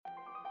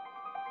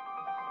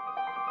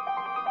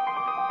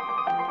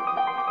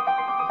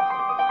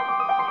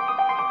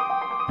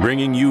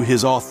bringing you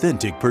his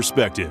authentic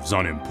perspectives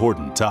on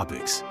important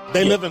topics.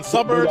 They live in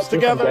suburbs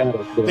together.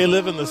 They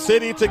live in the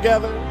city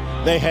together.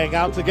 They hang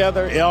out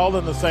together, all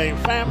in the same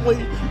family.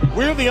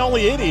 We're the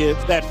only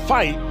idiots that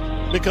fight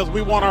because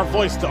we want our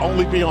voice to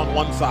only be on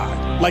one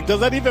side. Like, does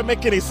that even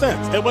make any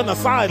sense? And when the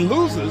side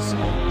loses,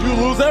 you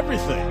lose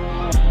everything.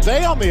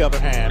 They, on the other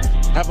hand,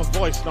 have a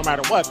voice no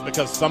matter what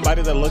because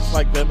somebody that looks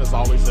like them is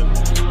always in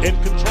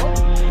control.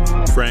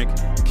 Frank,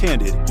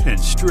 candid, and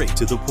straight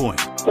to the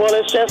point. Well,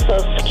 it's just a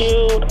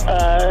skewed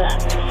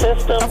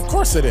system. Of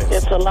course it is.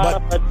 It's a lot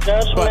of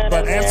adjustment.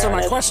 But answer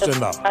my question,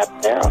 though.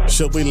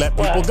 Should we let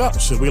people go?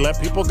 Should we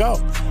let people go?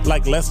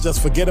 Like, let's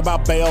just forget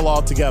about bail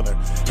altogether.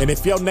 And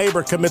if your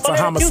neighbor commits a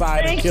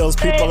homicide and kills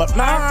people,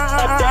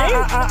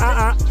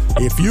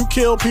 if you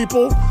kill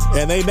people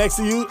and they next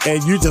to you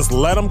and you just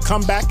let them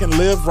come back and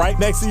live right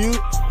next to you,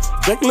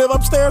 they can live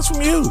upstairs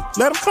from you.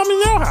 Let them come in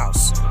your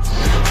house.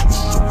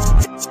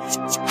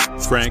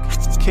 Frank,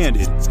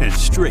 candid, and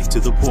straight to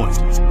the point.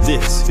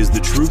 This is The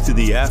Truth in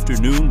the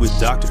Afternoon with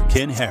Dr.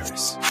 Ken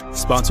Harris.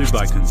 Sponsored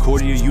by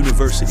Concordia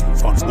University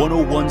on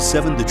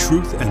 101.7 The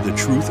Truth and The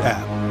Truth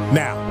app.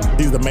 Now,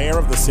 he's the mayor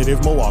of the city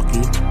of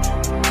Milwaukee.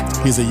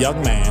 He's a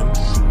young man.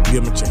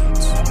 Give him a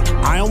chance.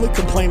 I only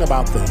complain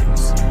about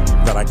things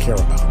that I care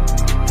about.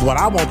 What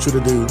I want you to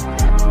do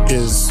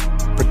is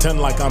pretend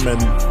like I'm in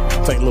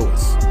St.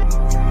 Louis.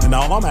 And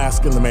all I'm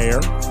asking the mayor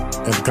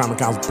and the Common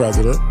Council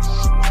president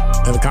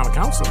and the Common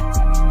Council,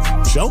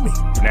 show me.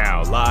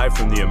 Now, live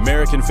from the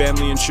American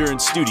Family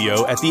Insurance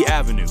Studio at the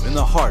Avenue in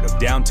the heart of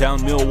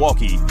downtown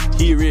Milwaukee,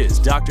 here is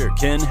Dr.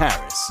 Ken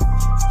Harris.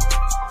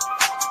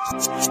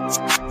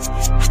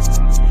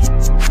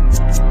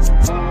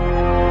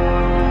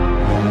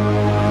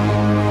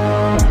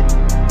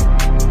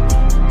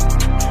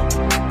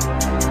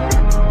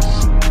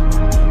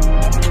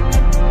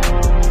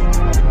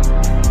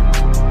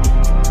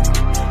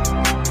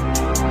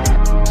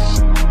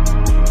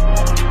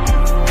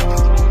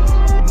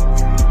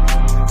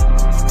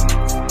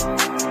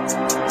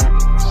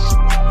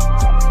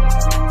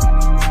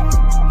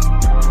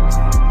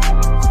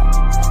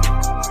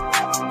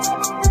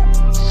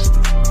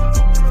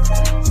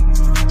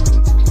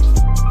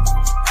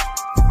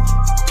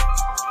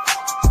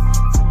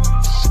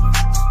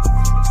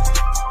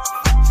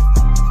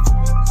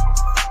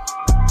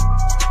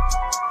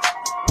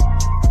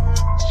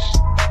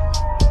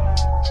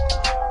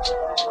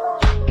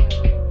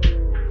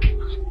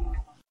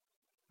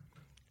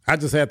 I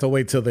just had to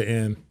wait till the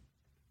end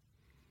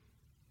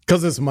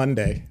because it's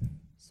Monday.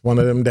 It's one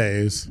of them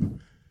days.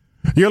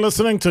 You're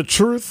listening to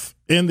Truth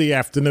in the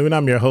Afternoon.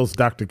 I'm your host,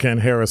 Dr. Ken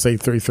Harris.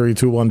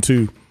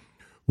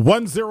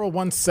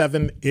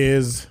 833-212-1017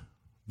 is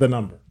the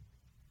number.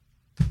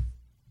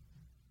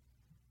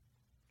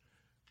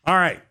 All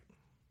right.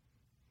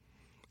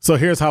 So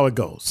here's how it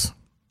goes.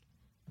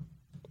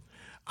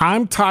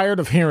 I'm tired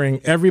of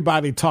hearing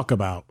everybody talk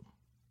about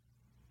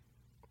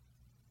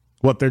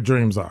what their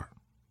dreams are.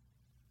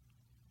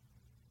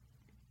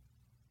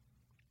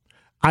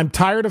 I'm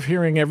tired of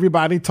hearing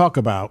everybody talk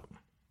about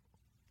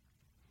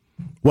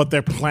what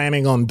they're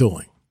planning on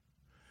doing.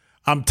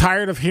 I'm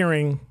tired of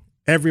hearing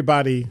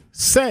everybody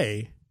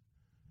say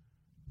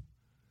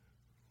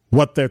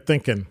what they're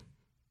thinking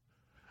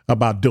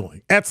about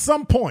doing. At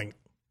some point,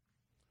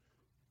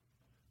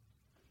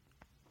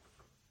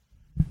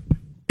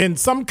 in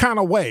some kind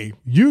of way,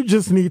 you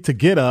just need to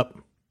get up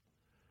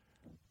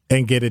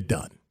and get it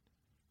done.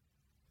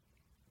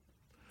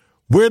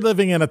 We're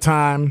living in a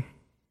time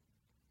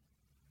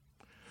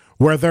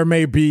where there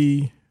may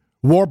be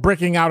war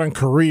breaking out in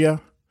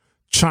Korea,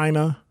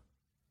 China.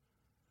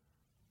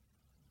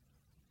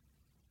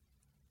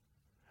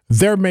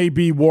 There may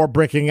be war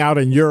breaking out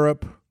in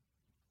Europe.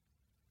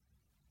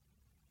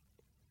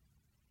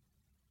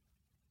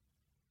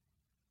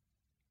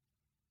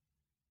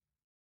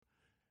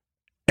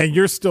 And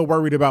you're still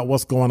worried about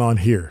what's going on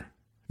here.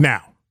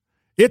 Now,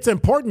 it's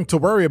important to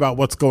worry about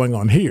what's going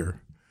on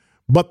here,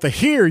 but the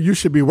here you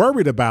should be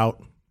worried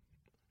about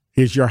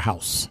is your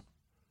house.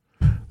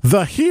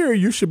 The here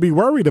you should be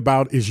worried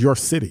about is your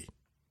city.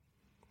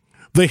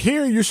 The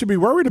here you should be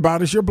worried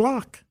about is your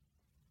block.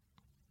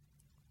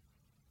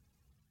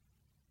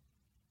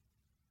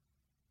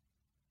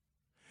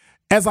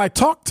 As I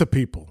talk to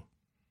people,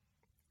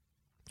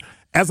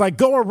 as I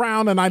go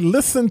around and I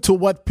listen to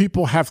what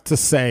people have to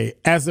say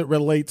as it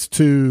relates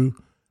to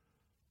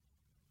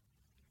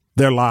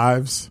their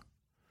lives,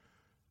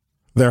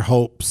 their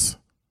hopes,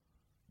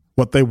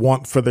 what they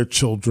want for their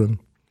children,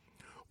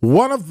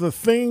 one of the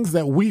things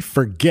that we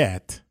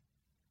forget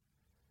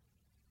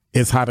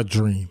is how to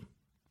dream.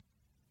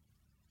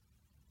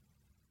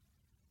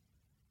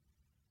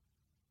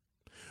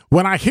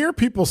 When I hear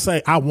people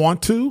say, I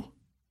want to,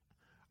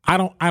 I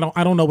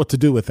don't know what to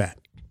do with that.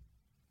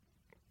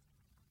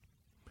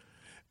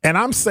 And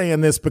I'm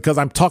saying this because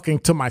I'm talking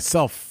to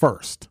myself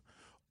first.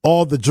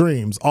 All the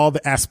dreams, all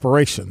the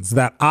aspirations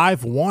that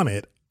I've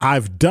wanted,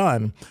 I've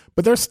done,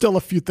 but there's still a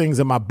few things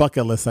in my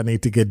bucket list I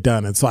need to get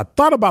done. And so I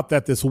thought about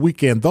that this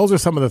weekend. Those are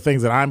some of the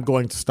things that I'm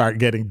going to start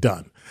getting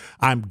done.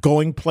 I'm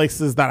going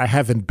places that I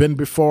haven't been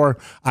before.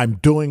 I'm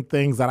doing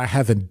things that I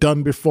haven't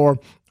done before.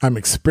 I'm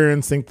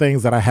experiencing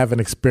things that I haven't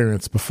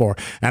experienced before.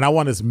 And I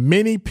want as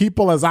many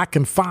people as I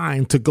can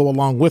find to go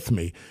along with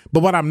me.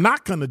 But what I'm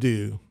not going to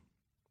do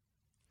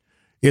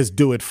is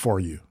do it for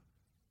you.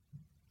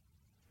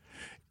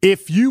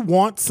 If you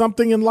want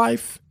something in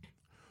life,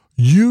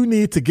 you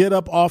need to get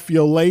up off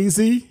your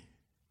lazy,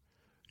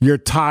 you're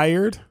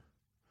tired,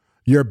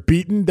 you're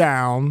beaten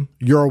down,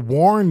 you're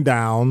worn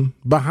down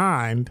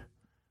behind,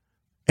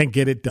 and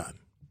get it done.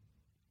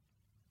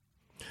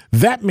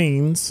 That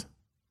means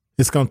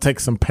it's going to take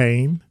some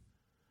pain.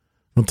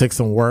 It's going to take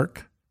some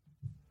work.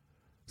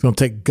 It's going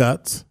to take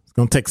guts. It's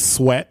going to take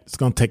sweat. It's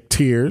going to take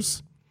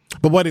tears.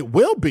 But what it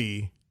will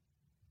be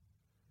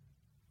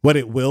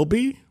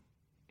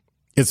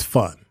is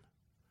fun.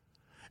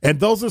 And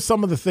those are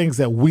some of the things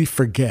that we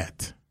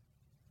forget.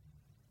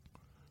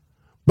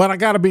 But I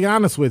got to be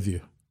honest with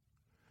you.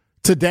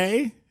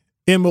 Today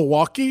in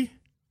Milwaukee,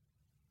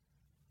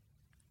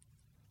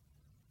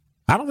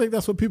 I don't think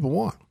that's what people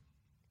want.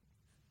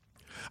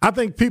 I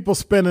think people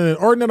spend an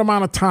inordinate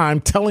amount of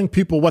time telling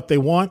people what they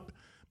want,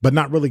 but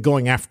not really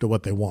going after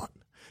what they want.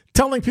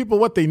 Telling people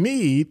what they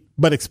need,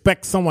 but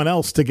expect someone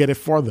else to get it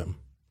for them.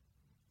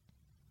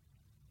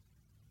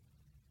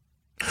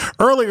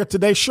 Earlier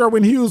today,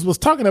 Sherwin Hughes was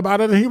talking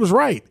about it, and he was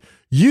right.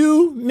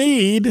 You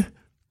need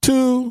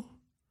to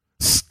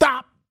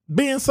stop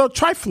being so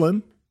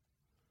trifling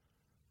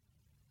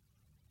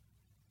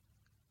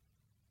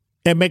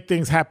and make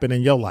things happen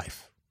in your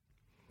life.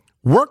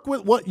 Work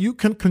with what you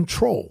can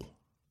control.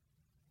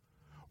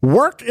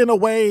 Work in a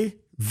way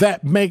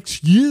that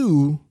makes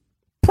you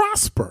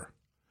prosper.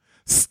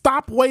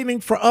 Stop waiting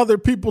for other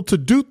people to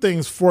do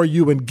things for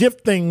you and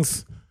give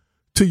things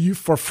to you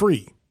for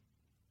free.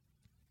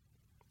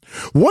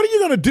 What are you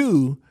going to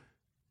do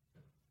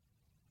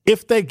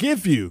if they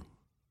give you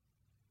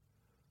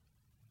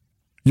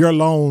your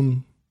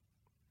loan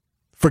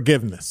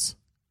forgiveness?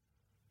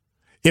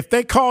 If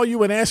they call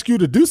you and ask you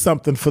to do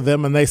something for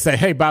them and they say,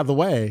 hey, by the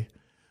way,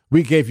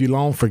 we gave you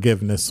loan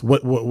forgiveness.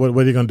 What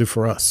are you going to do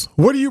for us?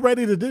 What are you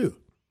ready to do?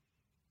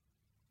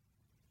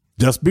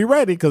 Just be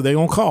ready because they're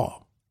going to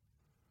call.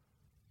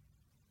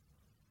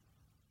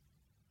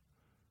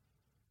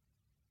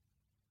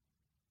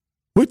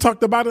 We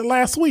talked about it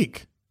last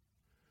week.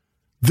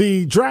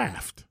 The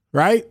draft,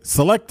 right?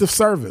 Selective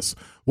service.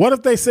 What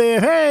if they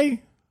said,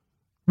 hey,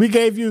 we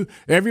gave you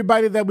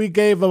everybody that we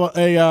gave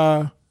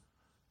a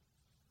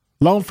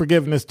loan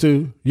forgiveness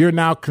to, you're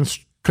now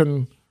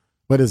conscripted,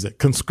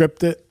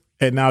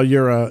 and now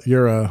you're a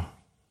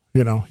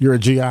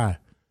GI.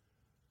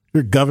 You're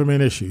a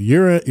government issue.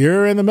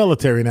 You're in the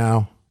military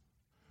now.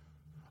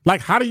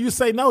 Like, how do you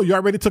say no? You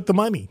already took the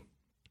money.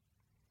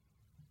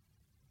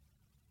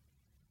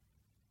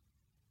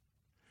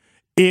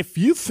 If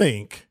you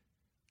think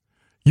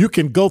you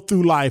can go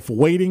through life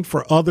waiting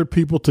for other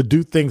people to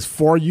do things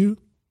for you,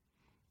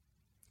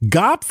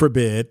 God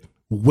forbid,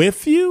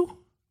 with you,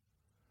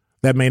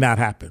 that may not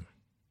happen.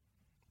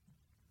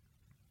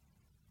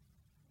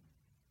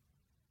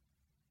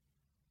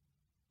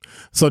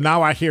 So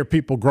now I hear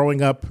people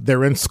growing up,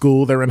 they're in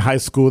school, they're in high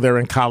school, they're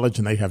in college,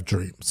 and they have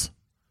dreams.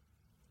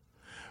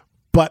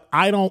 But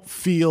I don't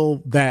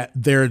feel that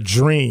their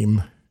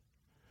dream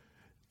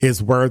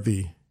is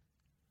worthy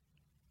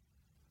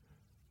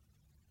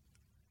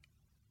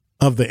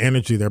of the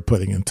energy they're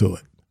putting into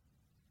it.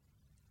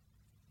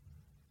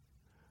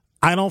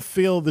 I don't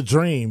feel the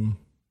dream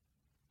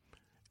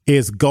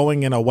is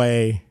going in a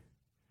way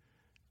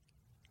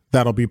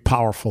that'll be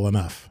powerful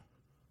enough.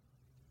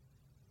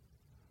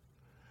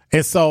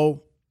 And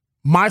so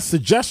my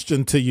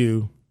suggestion to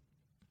you,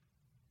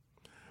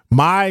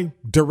 my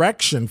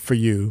direction for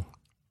you,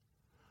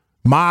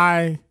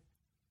 my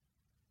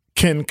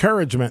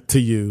encouragement to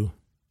you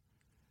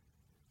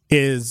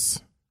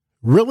is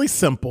really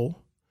simple.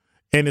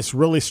 And it's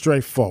really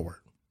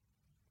straightforward.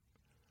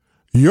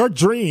 Your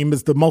dream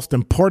is the most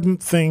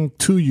important thing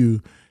to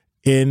you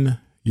in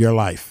your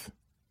life.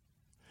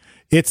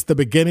 It's the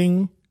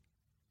beginning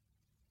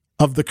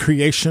of the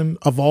creation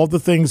of all the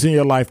things in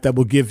your life that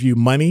will give you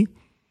money,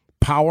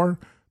 power,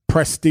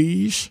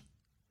 prestige,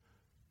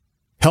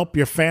 help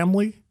your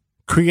family,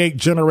 create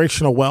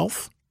generational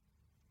wealth.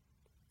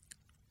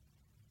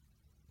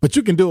 But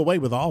you can do away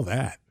with all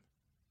that.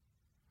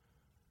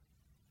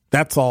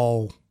 That's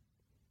all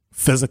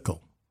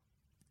physical.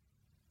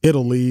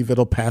 It'll leave.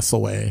 It'll pass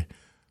away.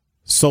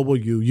 So will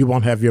you. You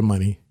won't have your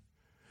money.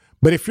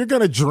 But if you're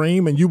going to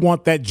dream and you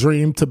want that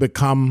dream to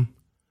become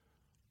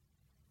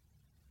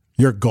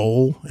your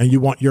goal and you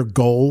want your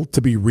goal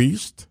to be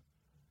reached,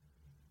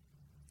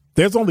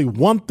 there's only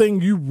one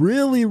thing you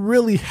really,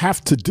 really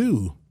have to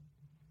do.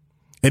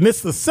 And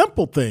it's the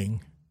simple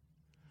thing,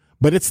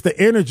 but it's the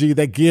energy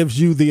that gives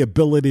you the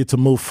ability to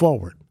move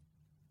forward.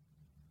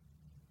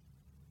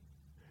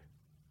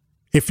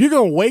 If you're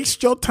going to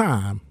waste your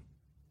time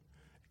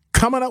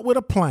coming up with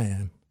a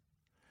plan,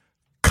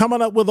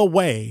 coming up with a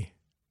way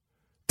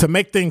to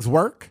make things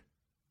work,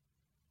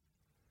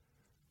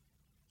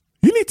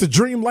 you need to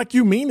dream like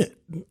you mean it.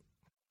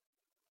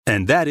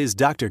 And that is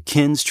Dr.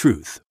 Ken's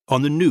Truth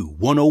on the new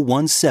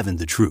 1017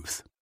 The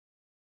Truth.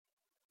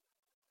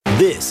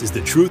 This is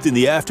The Truth in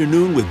the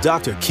Afternoon with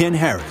Dr. Ken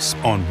Harris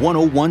on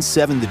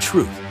 1017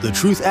 The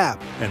Truth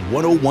app, and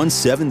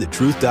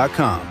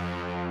 1017thetruth.com.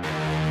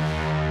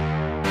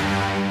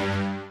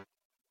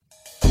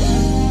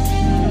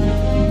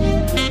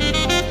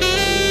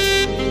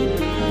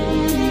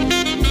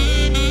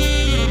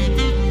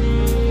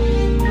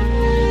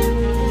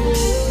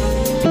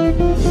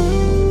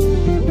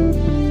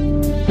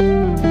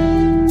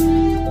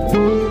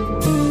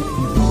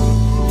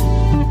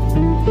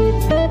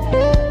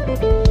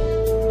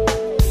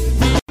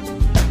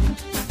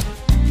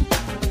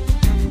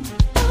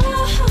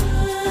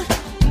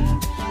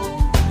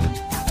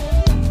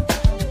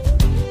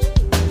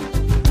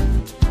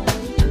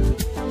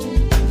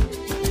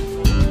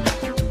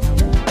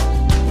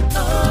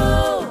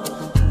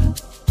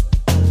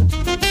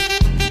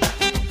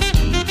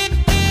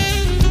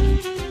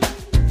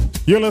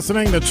 You're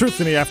listening to Truth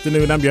in the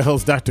Afternoon. I'm your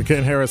host, Dr.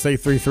 Ken Harris.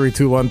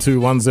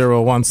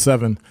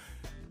 833-212-1017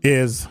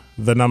 is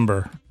the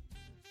number.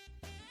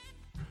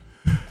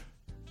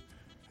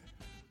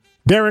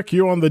 Derek,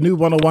 you're on the new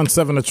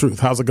 1017 The Truth.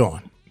 How's it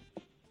going?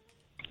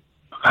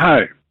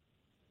 Hi.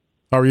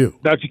 How are you?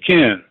 Dr.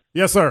 Ken.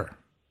 Yes, sir.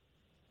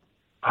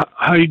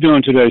 How you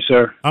doing today,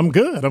 sir? I'm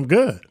good.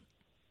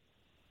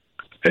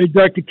 Hey,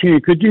 Dr.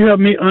 Ken, could you help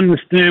me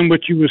understand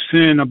what you were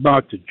saying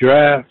about the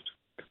draft?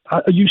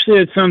 You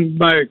said something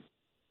about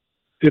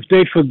if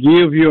they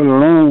forgive your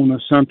loan or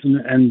something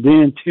and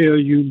then tell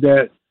you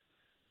that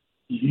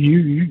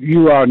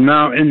you are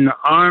now in the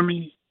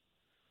Army.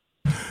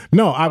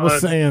 No, I was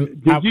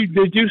saying.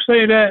 Did you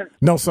say that?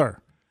 No, sir.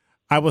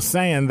 I was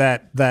saying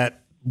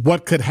that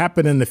what could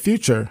happen in the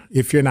future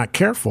if you're not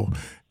careful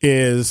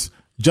is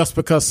just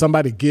because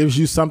somebody gives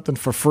you something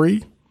for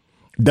free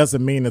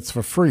doesn't mean it's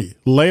for free.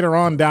 Later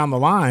on down the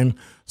line,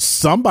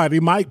 somebody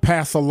might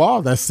pass a law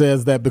that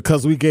says that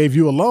because we gave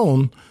you a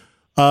loan,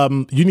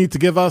 you need to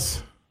give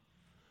us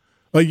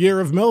a year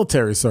of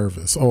military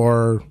service,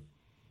 or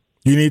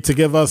you need to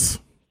give us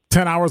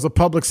 10 hours of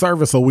public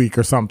service a week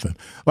or something.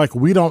 Like,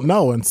 we don't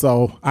know. And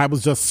so I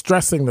was just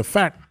stressing the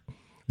fact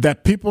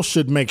that people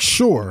should make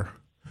sure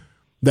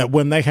that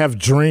when they have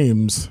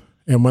dreams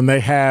and when they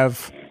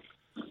have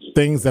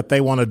things that they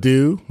want to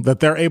do,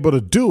 that they're able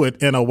to do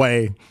it in a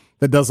way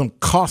that doesn't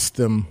cost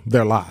them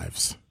their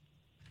lives.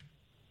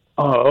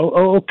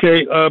 Oh,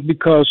 okay.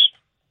 Because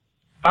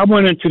I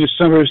went into the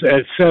summers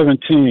at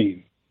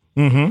 17.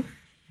 Mm-hmm.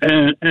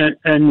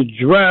 And the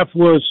draft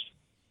was,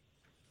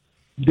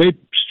 they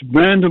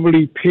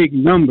randomly picked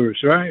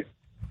numbers, right?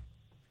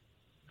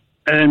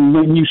 And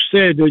when you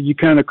said that, you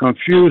kind of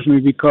confused me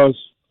because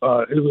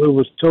it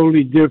was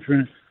totally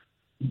different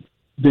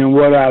than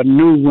what I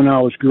knew when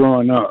I was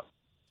growing up.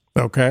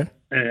 Okay.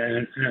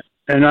 And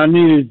I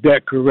needed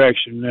that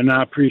correction, and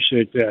I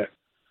appreciate that.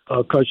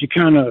 Because you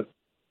kind of,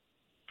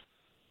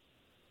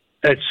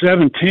 at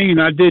 17,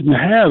 I didn't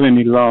have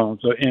any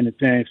loans or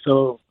anything.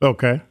 So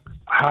okay.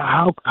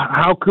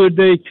 How could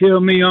they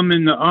tell me I'm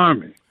in the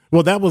Army?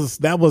 Well, that was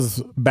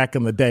back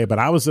in the day, but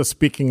I was just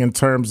speaking in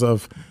terms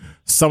of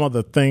some of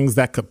the things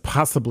that could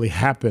possibly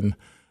happen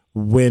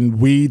when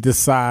we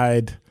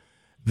decide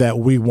that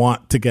we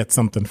want to get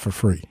something for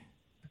free.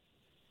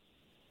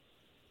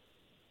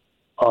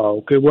 Oh,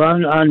 okay.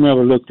 Well, I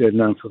never looked at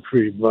none for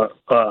free, but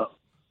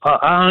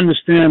I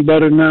understand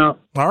better now.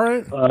 All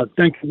right.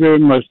 Thank you very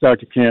much,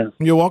 Dr. Ken.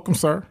 You're welcome,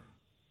 sir.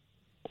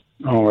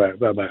 All right.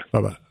 Bye-bye.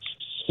 Bye-bye.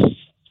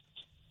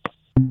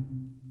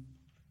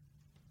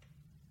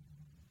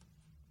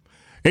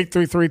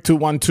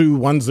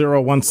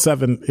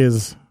 833-212-1017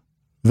 is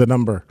the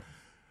number.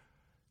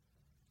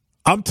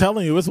 I'm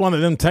telling you, it's one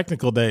of them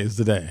technical days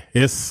today.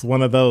 It's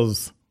one of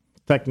those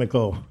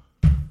technical.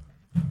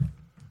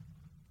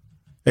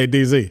 Hey,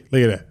 DZ,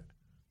 look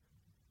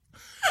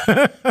at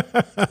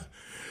that.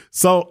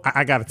 So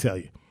I got to tell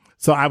you.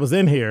 So I was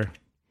in here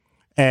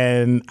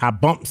and I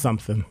bumped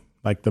something,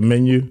 like the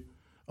menu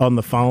on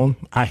the phone.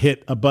 I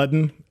hit a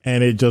button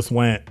and it just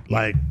went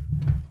like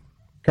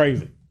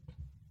crazy.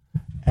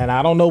 And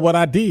I don't know what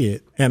I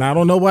did, and I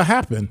don't know what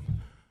happened,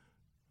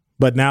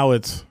 but now we're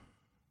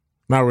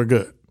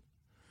good.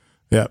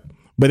 Yep.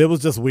 But it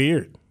was just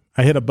weird.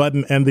 I hit a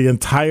button and the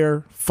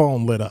entire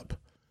phone lit up.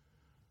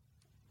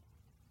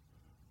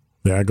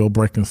 There I go,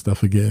 breaking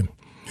stuff again.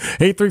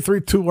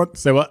 833-21,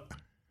 say what?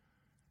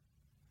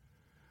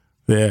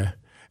 Yeah.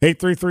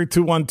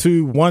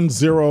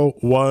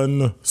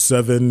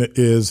 833-212-1017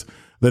 is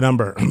the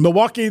number.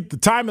 Milwaukee, the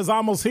time is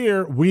almost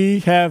here. We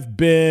have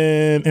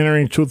been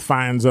entering truth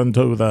finds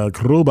into the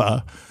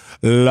Kruba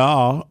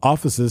Law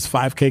Office's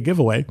 5K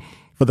giveaway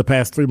for the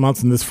past 3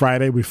 months. And this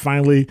Friday, we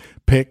finally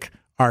pick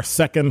our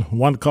second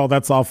one call.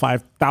 That's all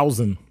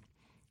 $5,000.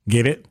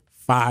 Get it?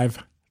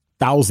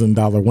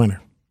 $5,000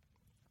 winner.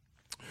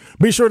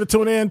 Be sure to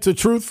tune in to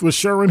Truth with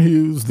Sherwin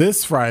Hughes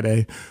this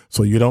Friday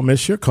so you don't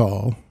miss your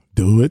call.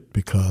 Do it,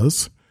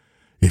 because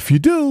if you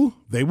do,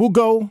 they will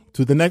go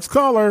to the next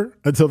caller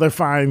until they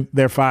find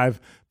their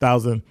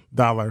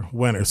 $5,000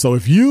 winner. So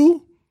if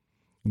you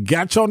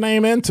got your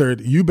name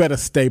entered, you better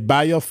stay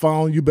by your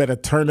phone. You better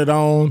turn it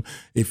on.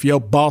 If your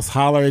boss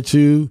holler at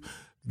you,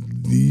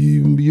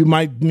 you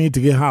might need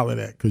to get hollered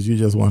at because you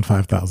just won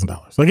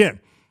 $5,000. So again,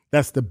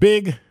 that's the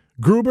Big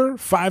Gruber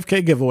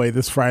 5K giveaway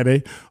this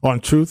Friday on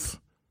Truth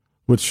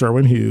with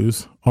Sherwin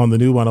Hughes on the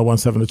new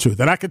 101.7 The Truth.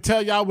 And I can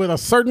tell y'all with a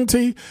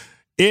certainty,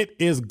 it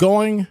is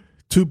going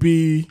to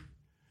be.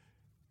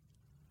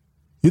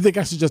 You think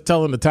I should just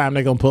tell them the time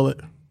they're going to pull it?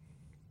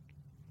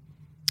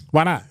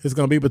 Why not? It's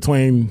going to be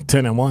between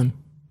 10 and 1.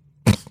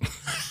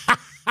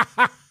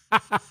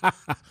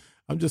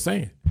 I'm just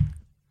saying.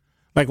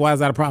 Like, why is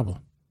that a problem?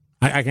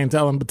 I can't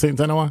tell them between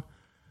 10 and 1?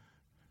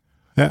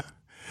 Yeah.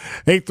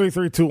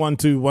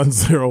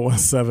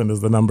 833-212-1017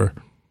 is the number.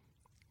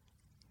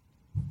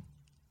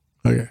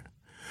 Okay.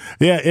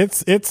 Yeah,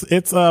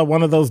 it's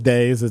one of those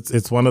days.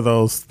 It's one of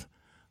those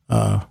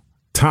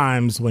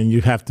times when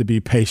you have to be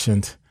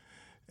patient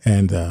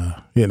and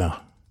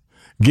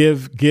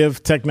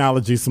give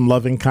technology some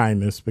loving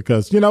kindness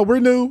because we're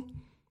new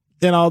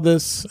in all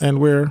this and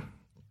we're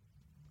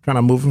kind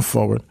of moving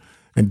forward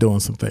and doing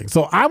some things.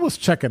 So I was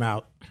checking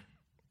out.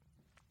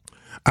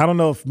 I don't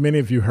know if many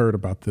of you heard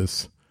about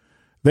this.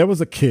 There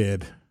was a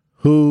kid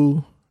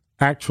who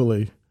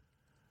actually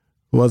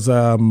was,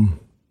 let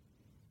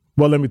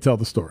me tell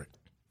the story.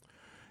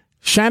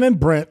 Shannon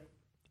Brent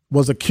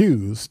is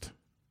accused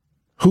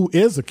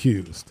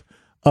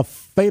of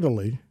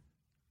fatally,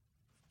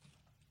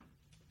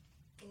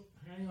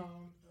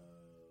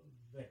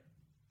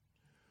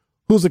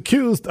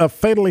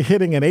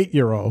 hitting an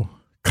 8-year-old,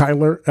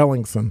 Kyler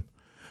Ellingson,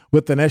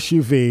 with an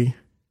SUV,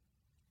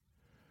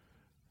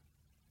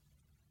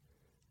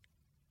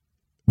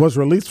 was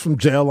released from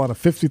jail on a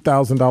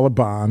 $50,000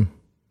 bond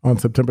on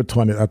September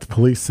 20th. That the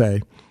police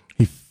say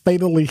he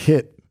fatally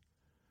hit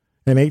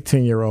an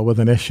 18-year-old with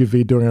an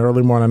SUV during an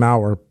early morning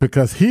hour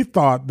because he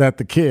thought that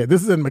the kid,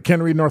 this is in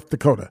McHenry, North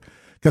Dakota,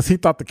 because he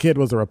thought the kid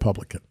was a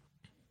Republican.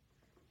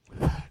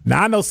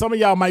 Now, I know some of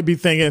y'all might be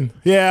thinking,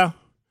 yeah,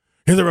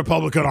 he's a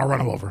Republican, I'll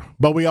run him over.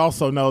 But we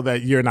also know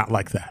that you're not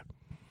like that.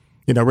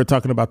 We're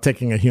talking about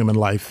taking a human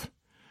life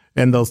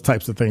and those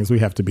types of things we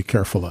have to be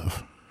careful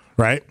of,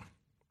 right?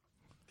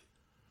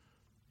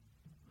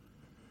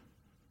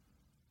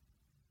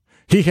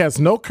 He has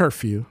no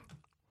curfew,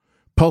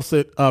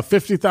 posted a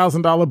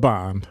 $50,000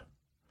 bond,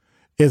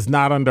 is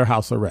not under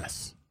house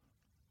arrest.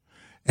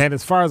 And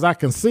as far as I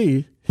can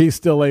see, he's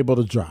still able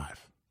to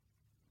drive.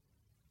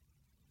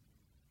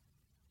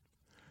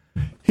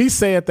 He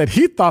said that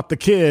he thought the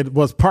kid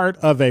was part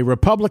of a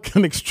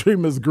Republican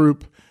extremist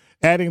group,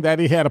 adding that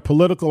he had a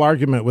political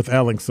argument with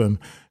Ellingson.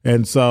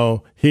 And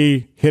so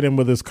he hit him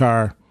with his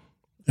car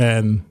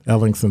and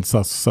Ellingson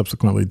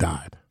subsequently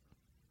died.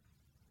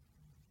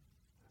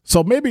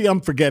 So maybe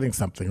I'm forgetting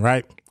something,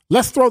 right?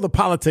 Let's throw the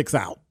politics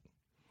out.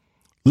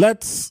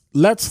 Let's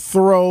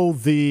throw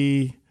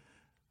the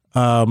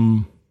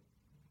ability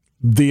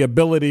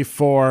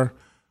for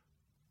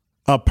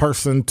a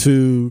person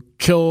to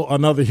kill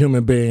another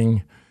human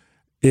being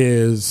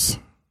is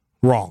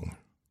wrong.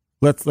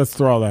 Let's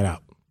throw all that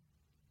out.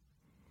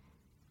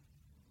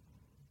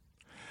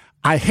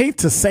 I hate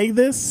to say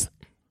this,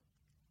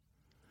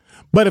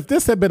 but if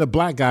this had been a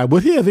black guy,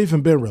 would he have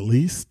even been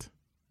released?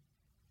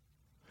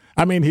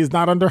 I mean, he's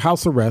not under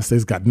house arrest.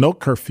 He's got no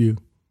curfew.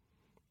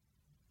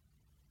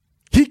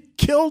 He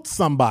killed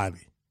somebody.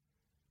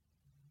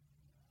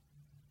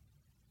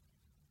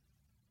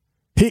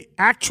 He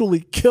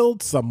actually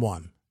killed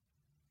someone.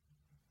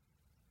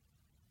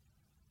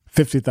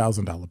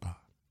 $50,000 bond.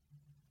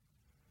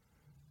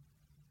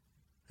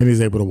 And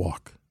he's able to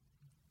walk.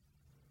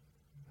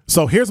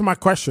 So here's my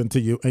question to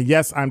you. And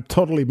yes, I'm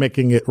totally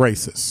making it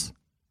racist.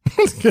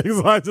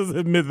 So I just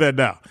admit that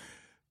now.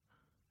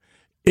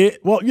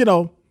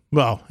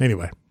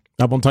 Anyway,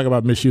 I won't talk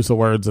about misuse of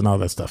words and all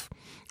that stuff.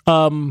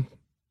 If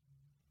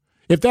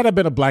that had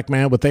been a black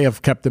man, would they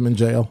have kept him in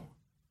jail?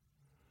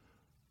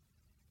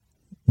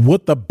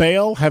 Would the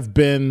bail have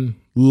been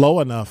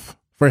low enough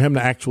for him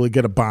to actually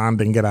get a bond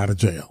and get out of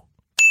jail?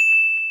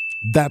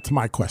 That's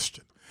my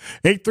question.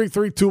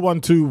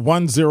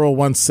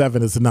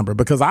 833-212-1017 is the number,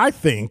 because I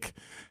think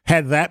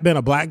had that been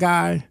a black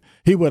guy,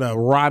 he would have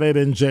rotted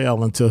in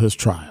jail until his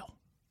trial.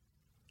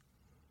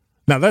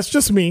 Now, that's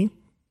just me.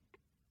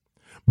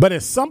 But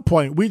at some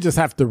point, we just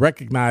have to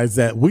recognize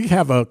that we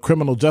have a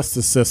criminal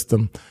justice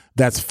system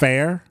that's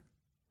fair.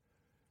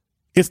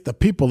 It's the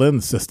people in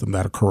the system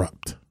that are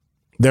corrupt.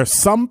 There's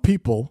some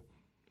people,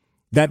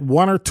 that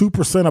 1 or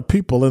 2% of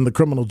people in the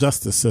criminal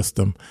justice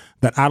system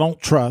that I don't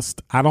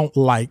trust, I don't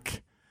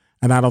like,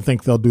 and I don't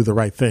think they'll do the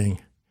right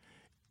thing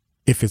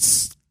if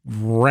it's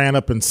ran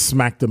up and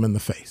smacked them in the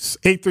face.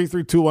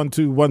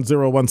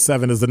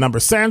 833-212-1017 is the number.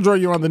 Sandra,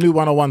 you're on the new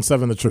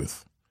 101.7 The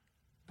Truth.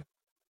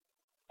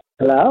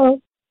 Hello.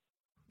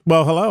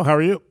 Well, hello. How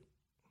are you?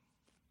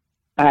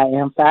 I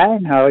am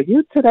fine. How are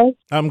you today?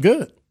 I'm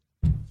good.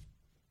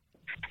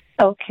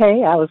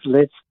 Okay. I was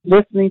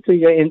listening to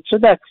your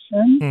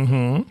introduction,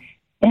 Mm-hmm.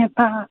 and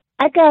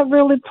I got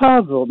really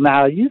puzzled.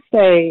 Now, you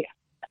say,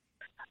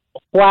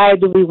 why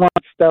do we want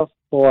stuff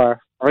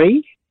for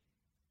free?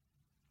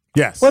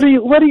 Yes. What do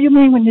you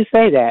mean when you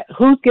say that?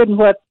 Who's getting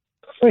what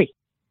free?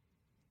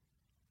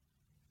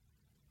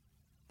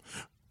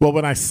 Well,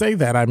 when I say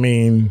that, I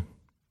mean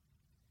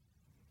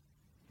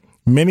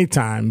many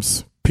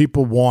times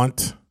people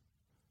want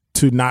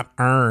to not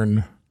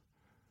earn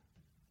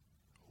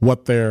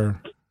what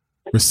they're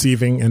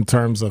receiving in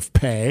terms of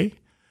pay.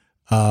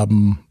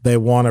 They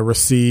want to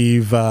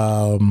receive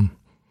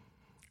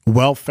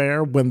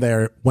welfare when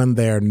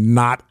they're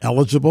not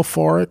eligible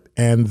for it,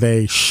 and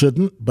they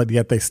shouldn't, but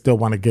yet they still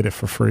want to get it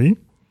for free.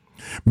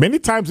 Many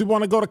times we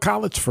want to go to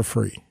college for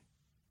free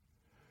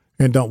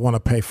and don't want to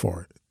pay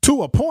for it.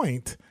 To a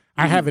point,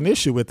 I have an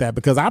issue with that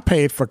because I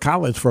paid for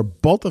college for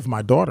both of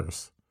my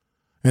daughters,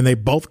 and they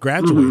both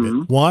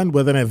graduated, one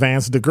with an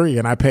advanced degree,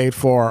 and I paid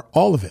for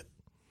all of it.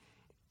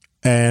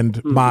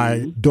 And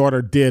my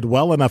daughter did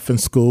well enough in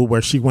school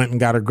where she went and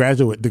got her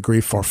graduate degree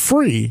for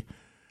free,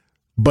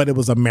 but it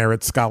was a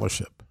merit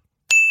scholarship.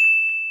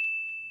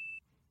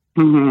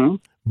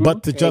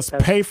 But to just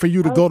pay for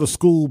you to go to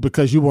school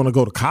because you want to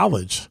go to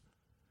college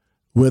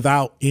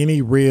without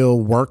any real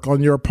work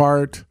on your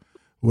part,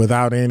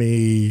 without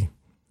any,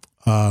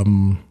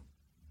 buying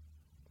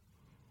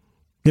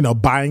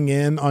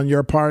in on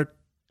your part,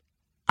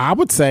 I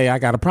would say I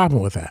got a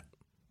problem with that.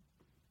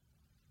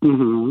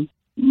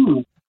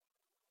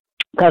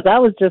 Because I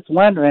was just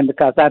wondering,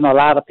 because I know a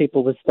lot of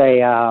people would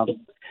say,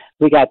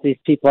 we got these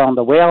people on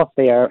the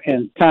welfare,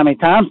 and Tommy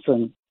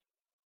Thompson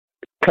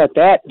cut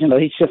that.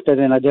 He shifted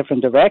in a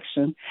different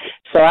direction.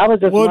 So I was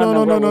just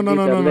wondering.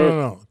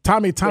 No.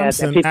 Tommy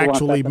Thompson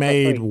actually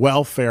made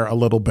welfare a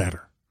little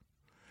better.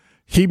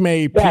 He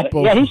made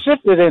people. Yeah, he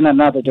shifted in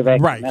another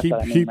direction. Right.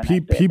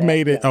 He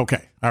made it.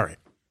 Okay. All right.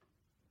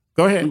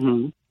 Go ahead.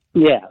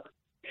 Yeah.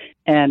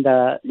 And,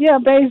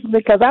 basically,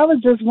 because I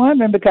was just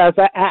wondering, because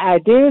I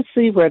did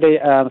see where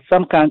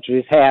some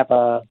countries have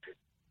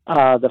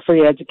the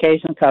free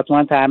education, because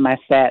one time I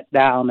sat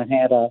down and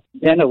had a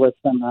dinner with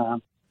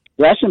some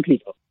Russian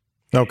people.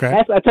 Okay.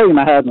 I tell you,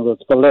 my husband was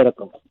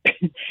political.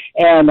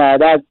 And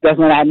that's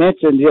when I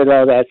mentioned,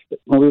 that's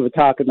when we were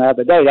talking the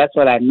other day, that's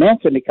what I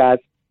mentioned, because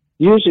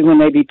usually when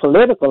they be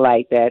political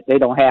like that, they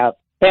don't have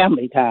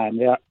family time.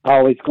 They're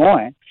always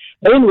going.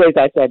 But anyways,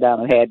 I sat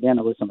down and had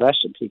dinner with some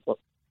Russian people.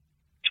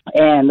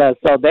 And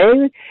so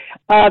they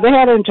had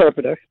an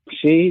interpreter.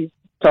 She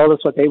told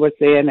us what they were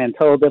saying and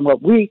told them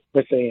what we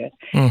were saying.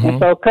 And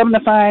so come to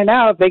find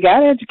out, they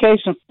got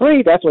education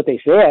free. That's what they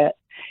said.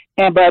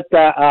 But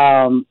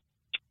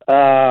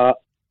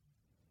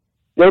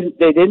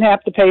they didn't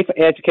have to pay for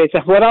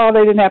education. What all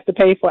they didn't have to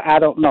pay for, I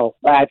don't know.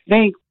 But I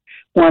think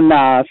when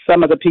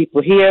some of the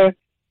people here,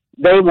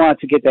 they want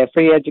to get that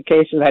free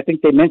education. I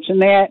think they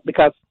mentioned that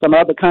because some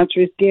other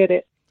countries get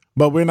it.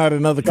 But we're not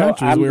in other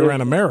countries. We're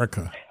in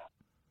America.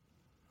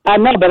 I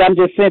know, but I'm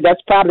just saying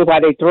that's probably why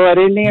they throw it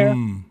in there.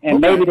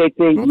 And maybe they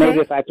think maybe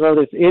if I throw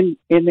this in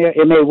there,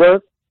 it may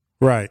work.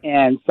 Right.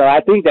 And so I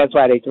think that's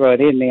why they throw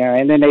it in there.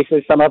 And then they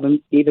say some of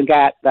them even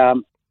got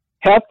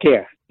health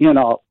care.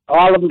 All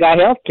of them got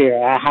health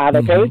care. How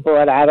they pay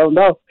for it, I don't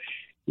know.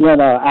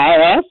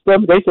 I asked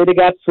them. They said they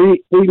got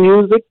free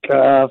music,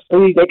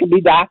 free. They could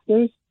be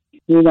doctors,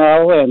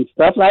 and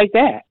stuff like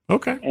that.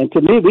 Okay. And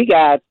to me, we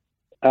got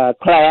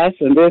class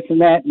and this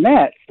and that and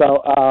that.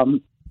 So,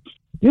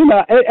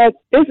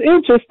 it's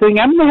interesting.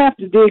 I'm going to have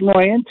to dig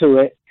more into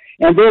it.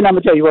 And then I'm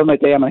going to tell you one more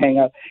thing. I'm going to hang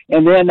up.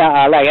 And then,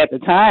 like at the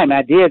time,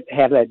 I did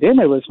have that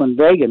dinner. It was when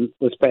Reagan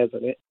was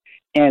president.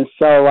 And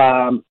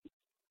so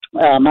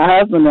my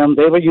husband and them,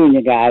 they were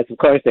union guys. Of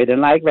course, they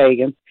didn't like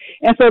Reagan.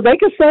 And so they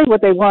could say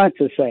what they wanted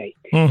to say.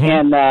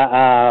 And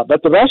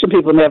but the Russian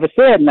people never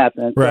said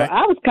nothing. Right. So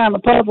I was kind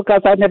of puzzled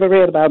because I never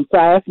read about them. So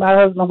I asked my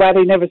husband why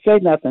they never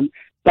said nothing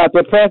about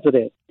their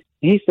president.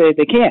 He said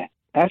they can't.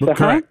 I said,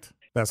 correct. Huh?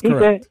 That's he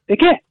correct. said they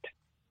can't.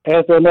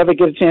 Because they'll never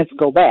get a chance to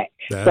go back.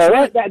 That's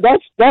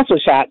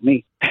what shocked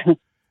me.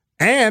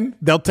 And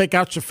they'll take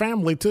out your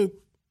family, too.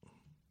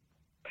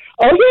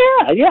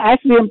 Oh, yeah. I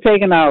see them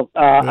taking out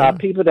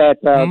people that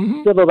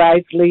civil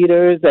rights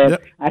leaders, and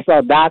I saw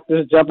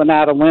doctors jumping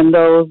out of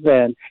windows,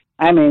 and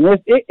I mean,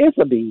 it's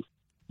a beast.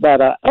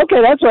 But,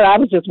 okay, that's what I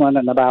was just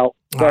wondering about.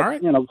 All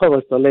right. What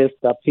was the list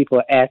of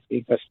people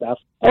asking for stuff.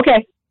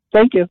 Okay,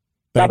 thank you.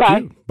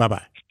 Bye-bye.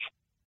 Bye-bye.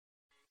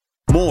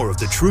 More of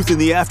The Truth in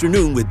the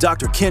Afternoon with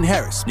Dr. Ken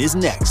Harris is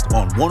next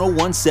on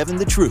 1017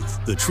 The Truth,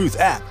 The Truth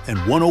app, and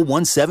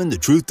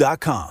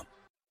 1017thetruth.com.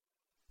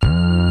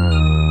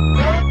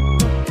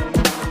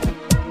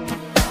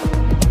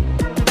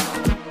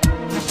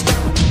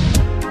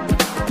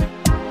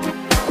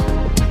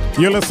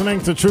 You're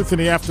listening to Truth in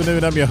the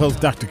Afternoon. I'm your host,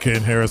 Dr.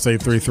 Ken Harris,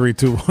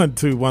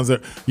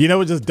 833-212-10. You know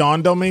what just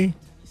dawned on me?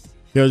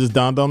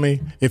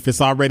 If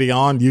it's already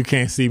on, you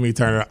can't see me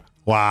turn it.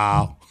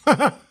 Wow.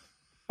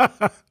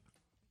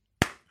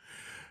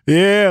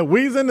 Yeah,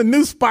 we's in the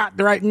new spot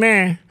right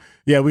now.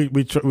 Yeah, we're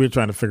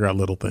trying to figure out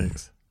little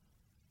things.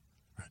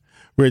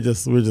 We're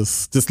just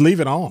leave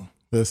it on.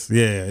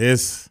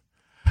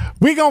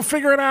 We gonna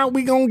figure it out.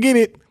 We gonna get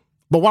it.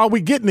 But while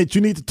we getting it,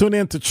 you need to tune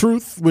in to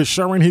Truth with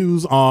Sharon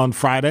Hughes on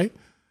Friday.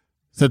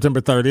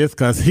 September 30th,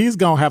 because he's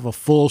going to have a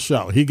full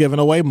show. He giving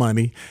away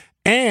money,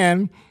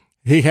 and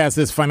he has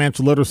his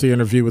financial literacy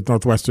interview with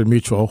Northwestern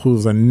Mutual,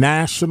 who's a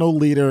national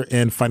leader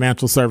in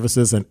financial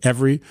services. And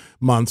every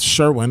month,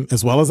 Sherwin,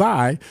 as well as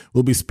I,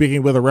 will be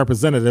speaking with a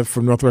representative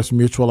from Northwestern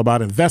Mutual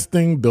about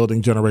investing,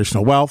 building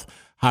generational wealth,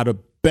 how to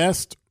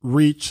best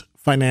reach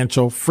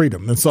financial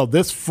freedom. And so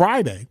this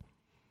Friday,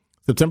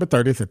 September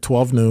 30th at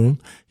 12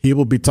 noon, he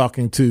will be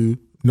talking to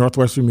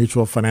Northwestern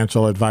Mutual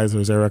financial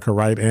advisors Erica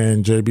Wright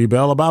and JB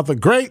Bell about the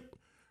great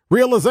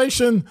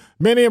realization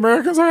many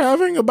Americans are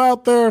having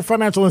about their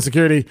financial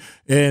insecurity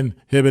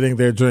inhibiting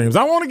their dreams.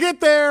 I want to get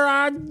there.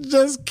 I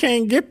just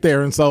can't get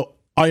there. And so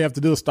all you have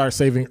to do is start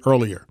saving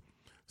earlier.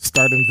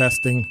 Start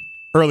investing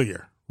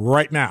earlier,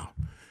 right now.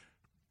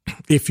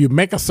 If you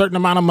make a certain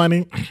amount of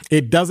money,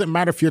 it doesn't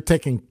matter if you're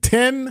taking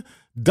 $10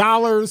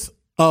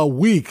 a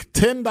week,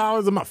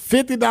 $10 a month,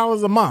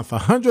 $50 a month,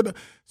 $100.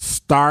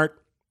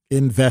 Start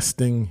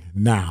investing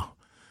now.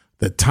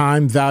 The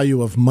time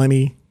value of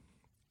money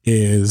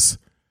is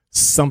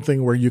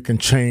something where you can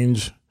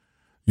change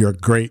your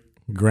great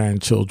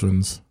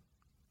grandchildren's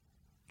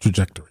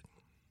trajectory.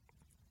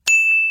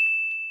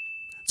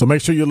 So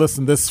make sure you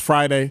listen this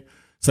Friday,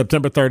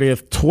 September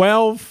 30th,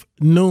 12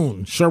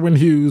 noon. Sherwin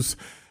Hughes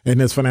in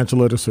his financial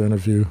literacy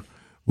interview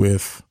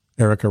with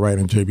Erica Wright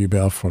and JB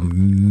Bell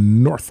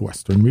from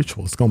Northwestern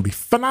Mutual. It's going to be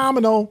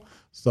phenomenal.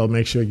 So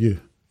make sure you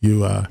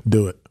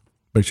do it.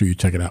 Make sure you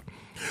check it out.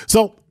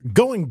 So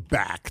going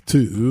back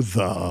to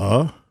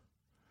the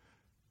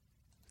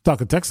Talk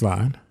and text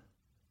line,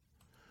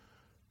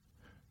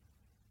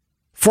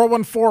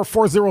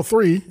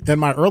 414-403, in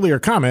my earlier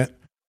comment,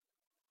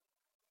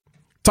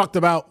 talked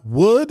about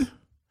would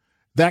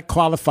that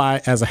qualify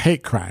as a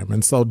hate crime.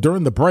 And so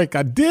during the break,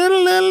 I did a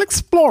little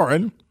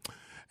exploring,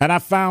 and I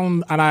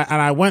found, and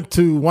I went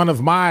to one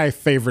of my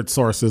favorite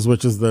sources,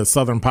 which is the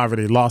Southern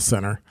Poverty Law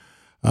Center.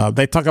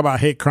 They talk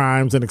about hate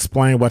crimes and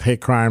explain what hate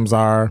crimes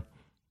are.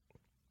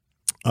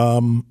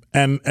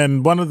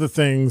 And one of the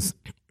things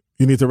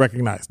you need to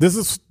recognize, this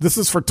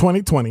is for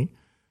 2020.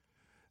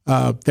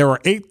 There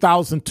were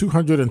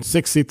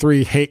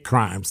 8,263 hate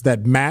crimes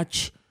that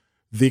match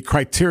the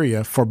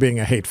criteria for being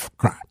a hate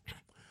crime.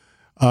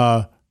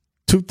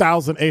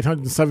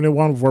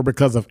 2,871 were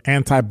because of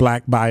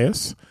anti-black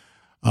bias.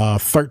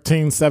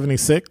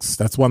 1,376,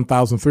 that's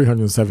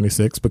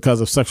 1,376,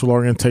 because of sexual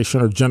orientation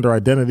or gender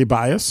identity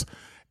bias.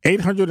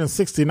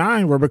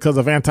 869 were because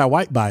of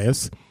anti-white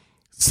bias.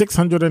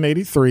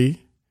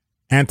 683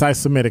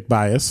 anti-Semitic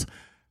bias.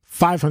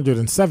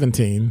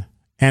 517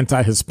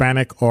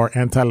 anti-Hispanic or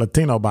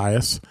anti-Latino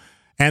bias.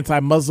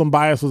 Anti-Muslim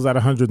bias was at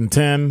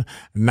 110.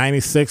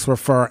 96 were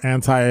for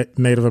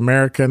anti-Native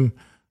American,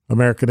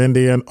 American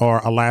Indian, or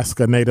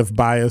Alaska Native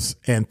bias.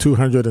 And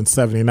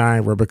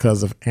 279 were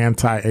because of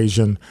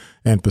anti-Asian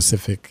and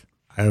Pacific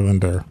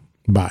Islander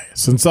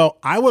bias. And so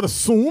I would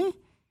assume,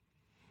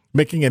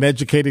 making an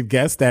educated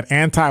guess, that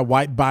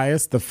anti-white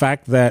bias, the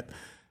fact that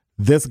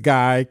this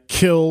guy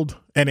killed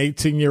an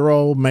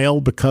 18-year-old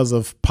male because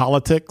of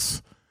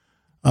politics,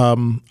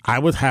 I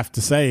would have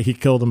to say he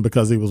killed him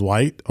because he was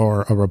white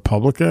or a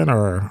Republican,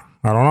 or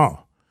I don't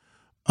know.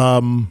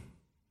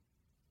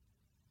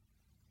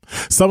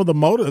 Some of the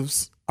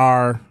motives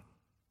are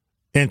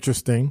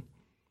interesting.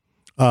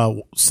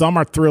 Some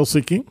are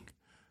thrill-seeking.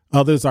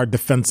 Others are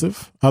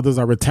defensive. Others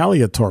are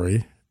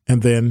retaliatory.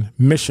 And then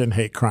mission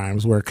hate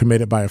crimes were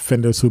committed by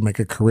offenders who make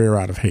a career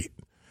out of hate.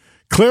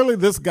 Clearly,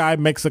 this guy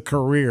makes a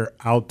career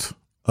out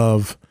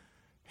of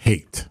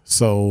hate.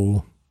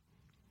 So,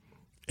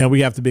 and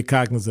we have to be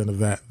cognizant of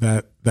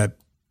that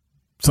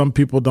some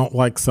people don't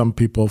like some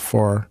people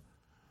for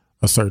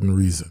a certain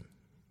reason.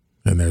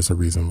 And there's a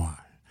reason why.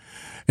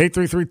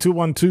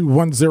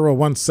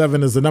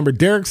 833-212-1017 is the number.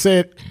 Derek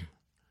said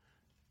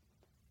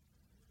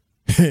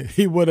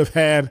he would have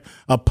had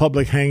a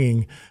public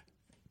hanging,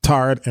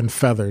 tarred and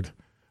feathered,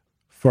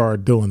 for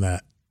doing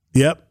that.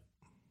 Yep.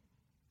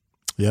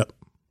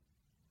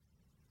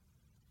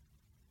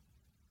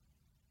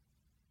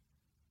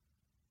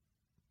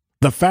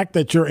 The fact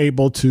that you're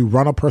able to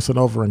run a person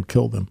over and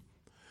kill them,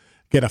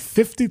 get a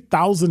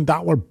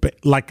 $50,000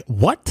 like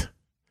what?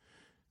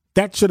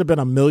 That should have been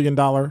 $1 million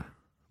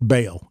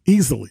bail.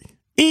 Easily.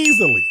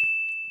 $1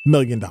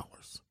 million.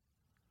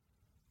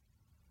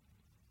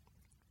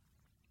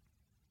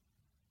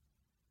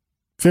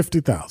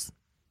 $50,000.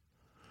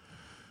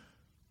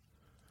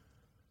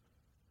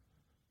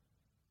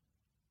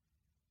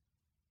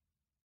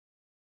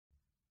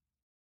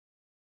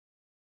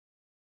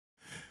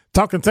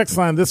 Talking text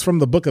line, this from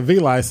the Book of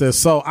Eli says,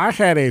 so I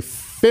had a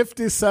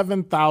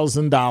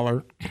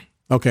 $57,000.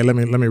 Okay, let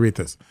me read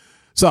this.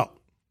 So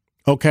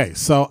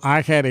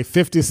I had a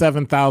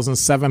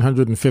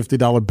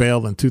 $57,750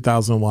 bail in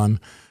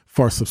 2001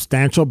 for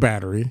substantial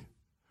battery,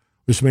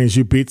 which means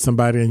you beat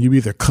somebody and you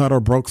either cut or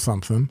broke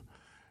something,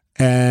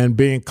 and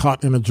being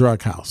caught in a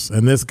drug house.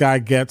 And this guy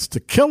gets to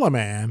kill a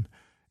man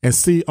and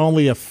see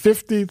only a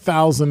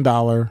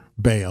 $50,000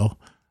 bail.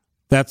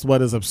 That's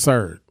what is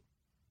absurd.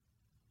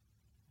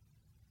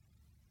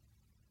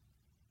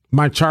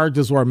 My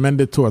charges were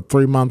amended to a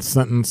 3-month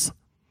sentence.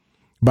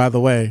 By the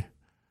way,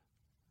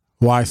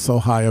 why so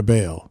high a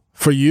bail?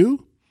 For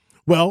you?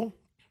 Well,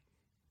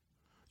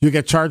 you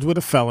get charged with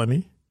a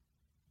felony.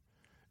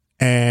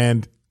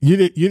 And you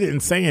didn't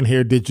say in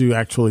here, did you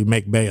actually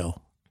make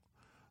bail?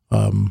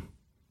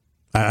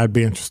 I'd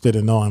be interested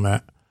in knowing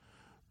that.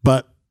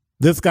 But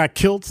this guy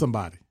killed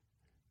somebody.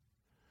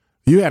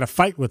 You had a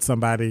fight with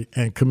somebody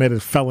and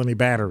committed felony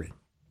battery.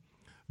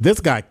 This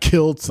guy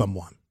killed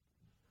someone,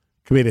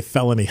 committed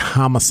felony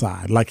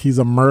homicide, like he's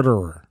a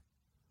murderer.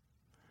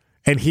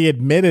 And he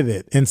admitted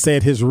it and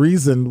said his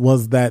reason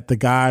was that the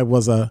guy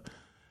was a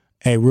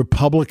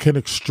Republican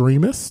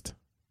extremist.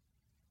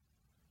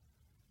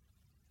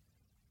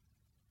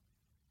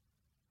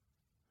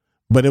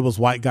 But it was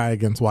white guy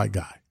against white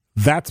guy.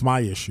 That's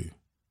my issue.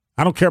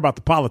 I don't care about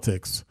the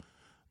politics.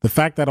 The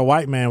fact that a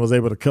white man was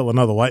able to kill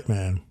another white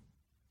man.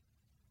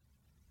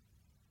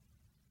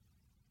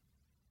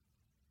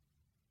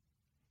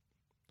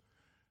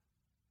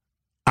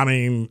 I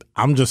mean,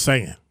 I'm just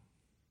saying.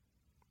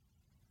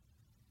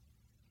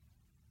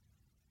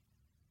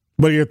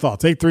 What are your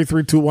thoughts?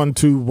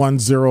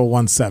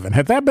 833-212-1017.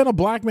 Had that been a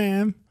black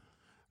man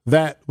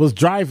that was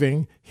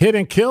driving, hit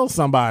and killed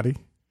somebody,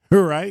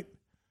 right?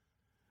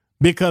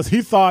 Because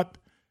he thought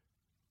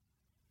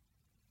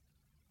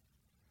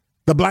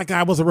the black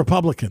guy was a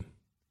Republican.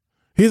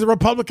 He's a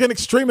Republican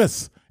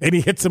extremist. And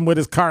he hits him with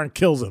his car and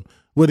kills him.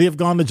 Would he have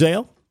gone to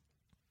jail?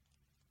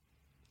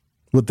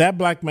 Would that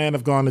black man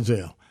have gone to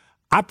jail?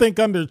 I think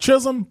under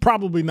Chisholm,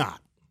 probably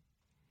not.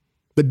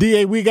 The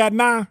DA we got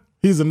now,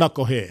 he's a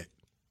knucklehead.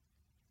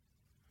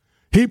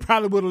 He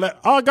probably would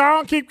have go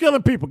on, keep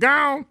killing people. Go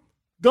on.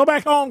 Go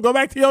back home. Go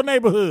back to your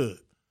neighborhood.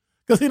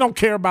 Because he don't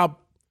care about,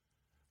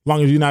 as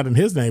long as you're not in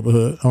his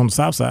neighborhood on the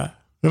south side.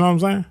 You know what I'm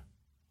saying?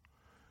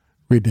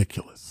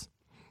 Ridiculous.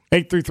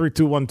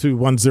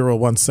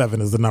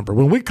 833-212-1017 is the number.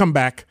 When we come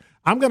back,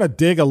 I'm going to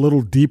dig a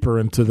little deeper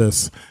into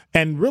this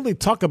and really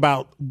talk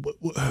about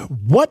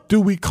what do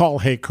we call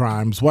hate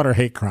crimes? What are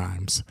hate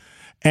crimes?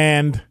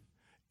 And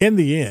in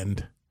the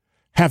end,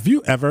 have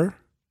you ever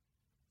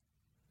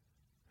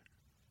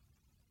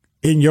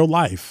in your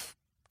life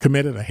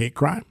committed a hate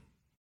crime?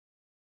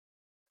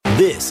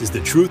 This is The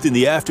Truth in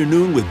the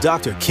Afternoon with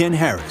Dr. Ken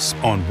Harris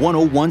on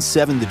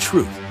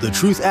 1017 The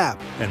Truth app,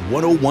 and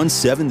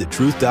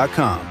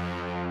 1017thetruth.com.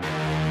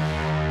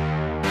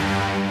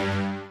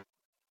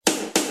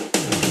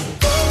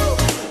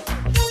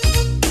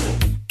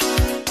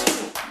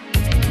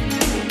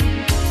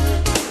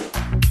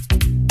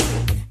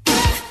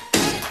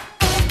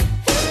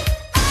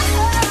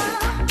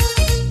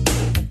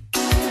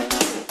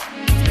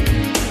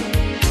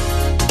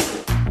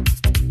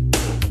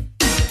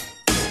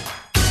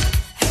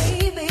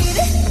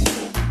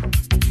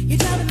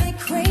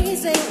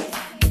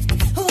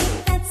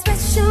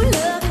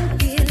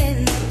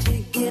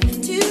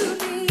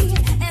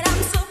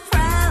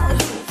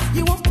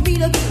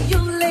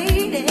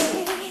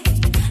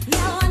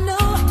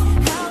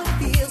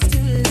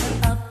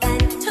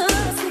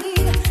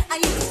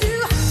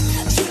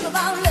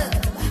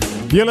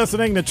 You're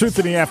listening to Truth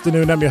in the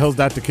Afternoon. I'm your host,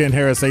 Dr. Ken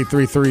Harris.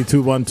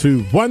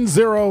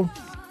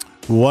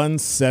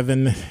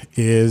 833-212-1017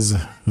 is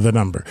the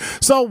number.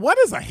 So what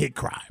is a hate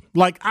crime?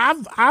 Like,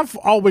 I've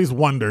always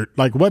wondered,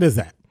 like, what is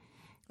that?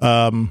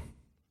 Going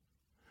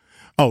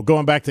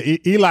back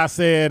to Eli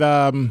said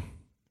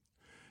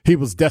he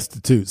was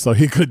destitute, so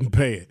he couldn't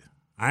pay it.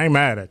 I ain't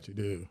mad at you,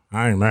 dude.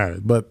 I ain't mad at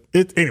it. But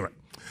anyway,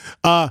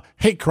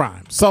 hate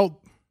crime. So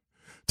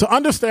to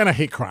understand a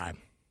hate crime,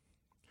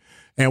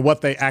 and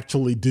what they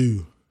actually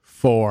do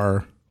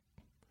for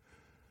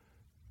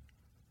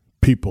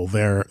people,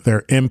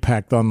 their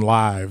impact on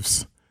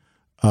lives,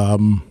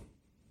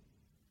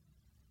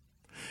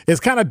 is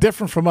kind of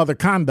different from other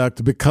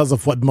conduct because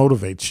of what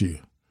motivates you,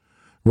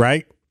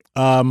 right?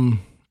 The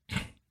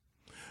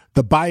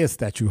bias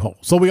that you hold.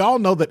 So we all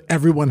know that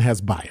everyone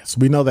has bias.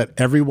 We know that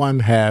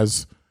everyone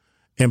has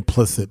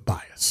implicit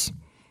bias.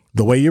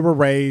 The way you were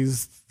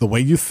raised, the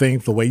way you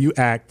think, the way you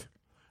act,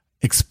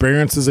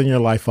 experiences in your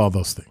life, all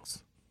those things.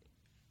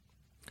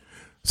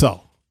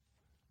 So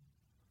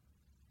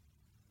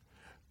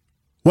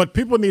what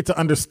people need to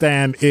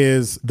understand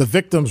is the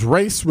victim's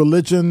race,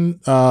 religion,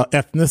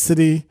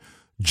 ethnicity,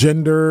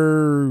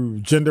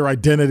 gender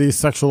identity,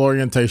 sexual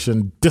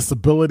orientation,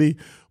 disability,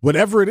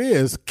 whatever it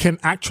is, can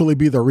actually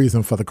be the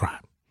reason for the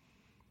crime.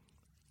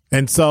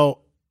 And so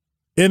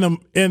in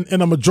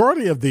a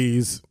majority of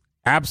these,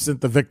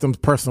 absent the victim's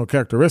personal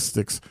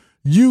characteristics,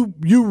 you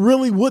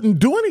really wouldn't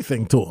do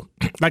anything to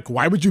them. Like,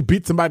 why would you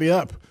beat somebody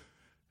up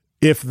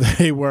if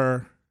they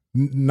were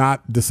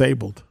not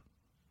disabled?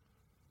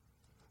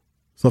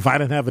 So if I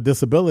didn't have a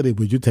disability,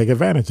 would you take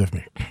advantage of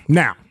me?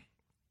 Now,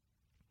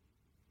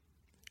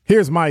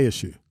 here's my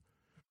issue.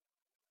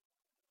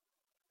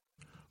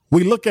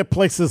 We look at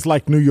places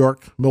like New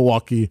York,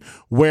 Milwaukee,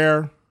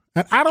 where,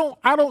 and I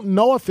don't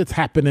know if it's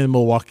happened in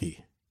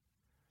Milwaukee.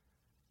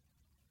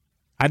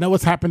 I know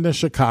it's happened in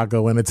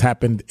Chicago and it's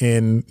happened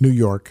in New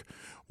York,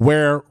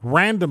 where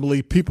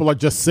randomly people are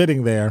just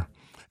sitting there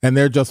and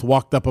they're just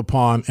walked up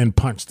upon and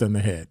punched in the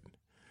head,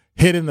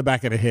 hit in the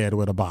back of the head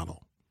with a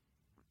bottle.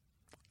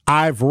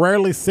 I've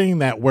rarely seen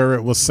that where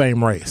it was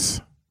same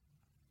race,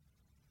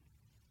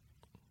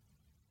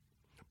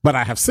 but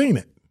I have seen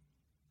it.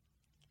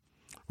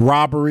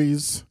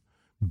 Robberies,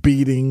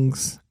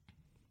 beatings,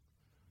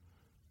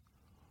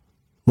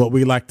 what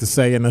we like to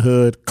say in the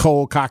hood,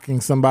 cold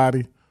cocking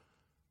somebody,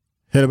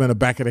 hit him in the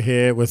back of the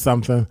head with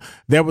something.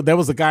 There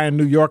was a guy in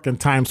New York in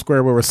Times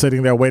Square where we're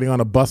sitting there waiting on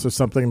a bus or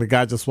something. The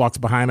guy just walks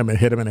behind him and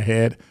hit him in the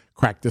head,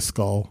 cracked his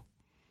skull,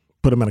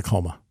 put him in a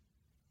coma.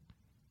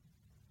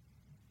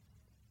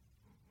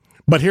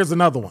 But here's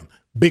another one.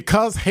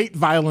 Because hate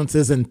violence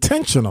is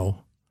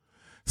intentional,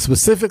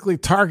 specifically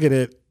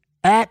targeted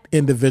at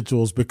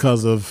individuals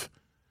because of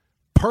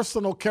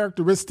personal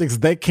characteristics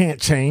they can't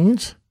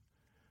change.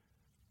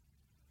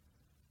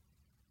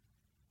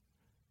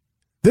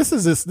 This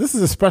is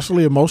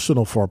especially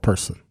emotional for a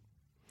person.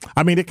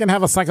 I mean, it can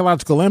have a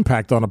psychological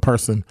impact on a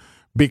person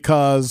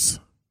because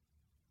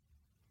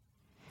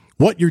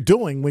what you're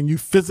doing when you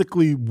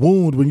physically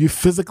wound, when you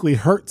physically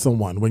hurt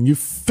someone, when you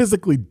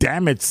physically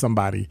damage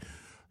somebody,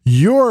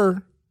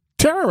 you're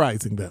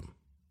terrorizing them.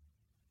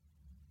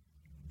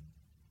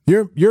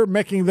 You're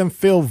making them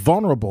feel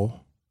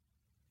vulnerable,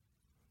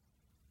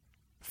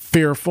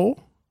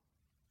 fearful,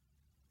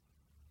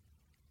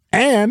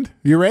 and,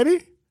 you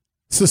ready?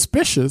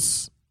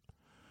 Suspicious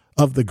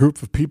of the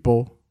group of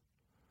people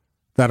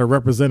that are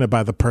represented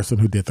by the person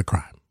who did the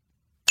crime.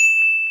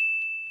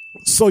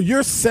 So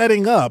you're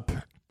setting up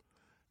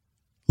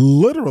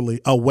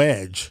literally a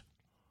wedge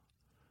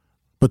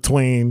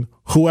between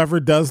whoever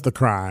does the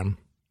crime,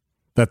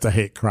 that's a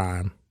hate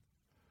crime,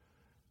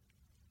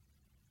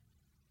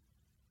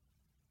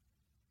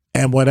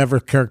 and whatever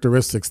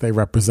characteristics they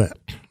represent.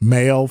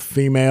 Male,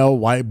 female,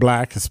 white,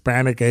 black,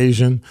 Hispanic,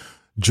 Asian,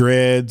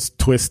 dreads,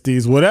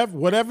 twisties,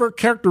 whatever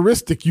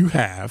characteristic you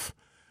have,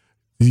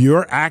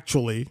 you're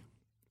actually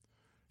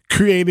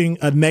creating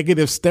a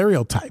negative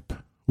stereotype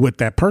with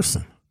that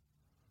person.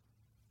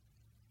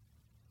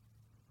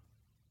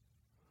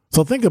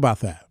 So think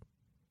about that.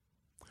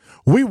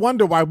 We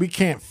wonder why we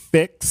can't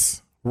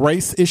fix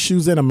race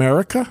issues in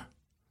America.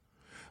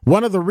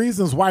 One of the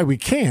reasons why we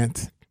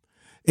can't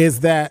is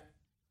that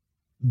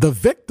the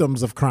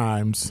victims of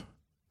crimes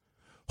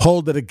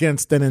hold it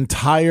against an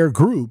entire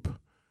group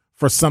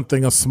for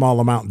something a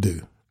small amount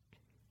do.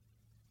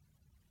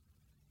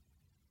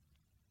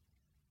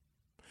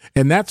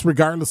 And that's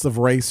regardless of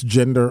race,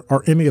 gender,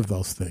 or any of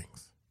those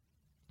things.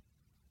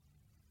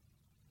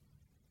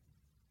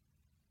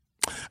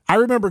 I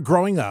remember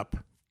growing up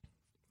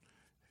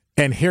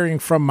and hearing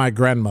from my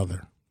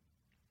grandmother.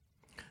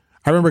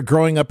 That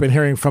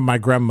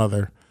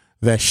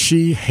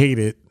she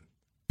hated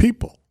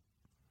people.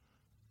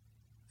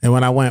 And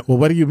when I went, well,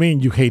 what do you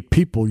mean you hate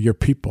people? You're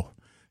people.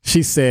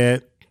 She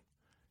said,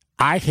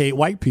 I hate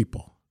white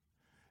people.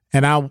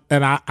 And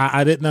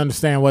I didn't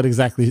understand what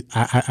exactly,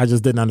 I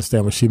just didn't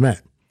understand what she meant.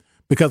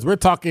 Because we're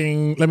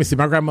talking, let me see,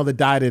 my grandmother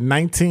died in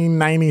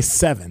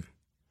 1997.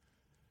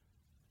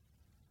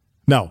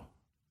 No.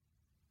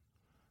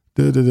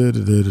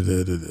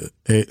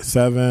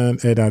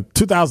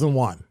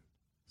 2001.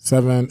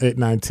 7, 8,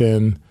 9,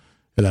 10,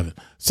 11.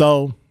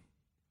 So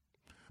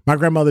my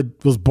grandmother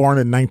was born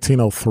in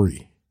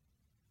 1903.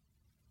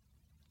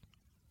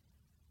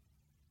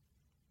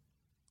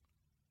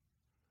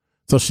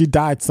 So she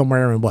died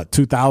somewhere in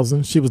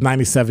 2000? She was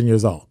 97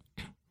 years old.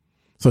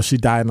 So she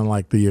died in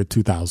like the year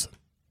 2000.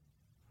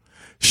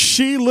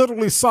 She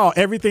literally saw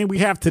everything we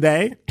have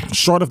today,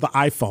 short of the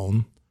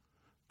iPhone.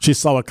 She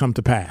saw it come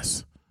to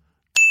pass.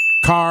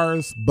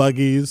 Cars,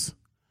 buggies,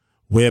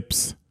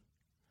 whips,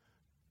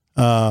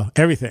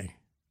 everything.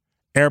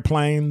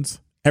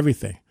 Airplanes,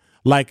 everything.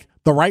 Like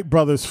the Wright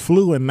brothers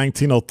flew in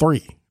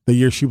 1903, the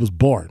year she was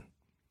born.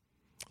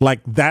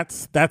 Like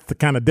that's the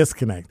kind of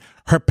disconnect.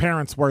 Her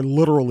parents were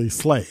literally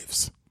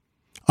slaves.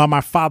 On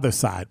my father's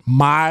side,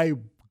 my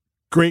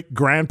great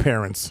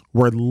grandparents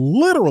were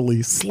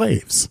literally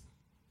slaves.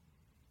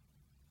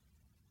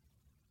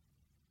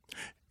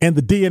 And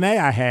the DNA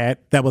I had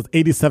that was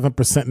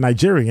 87%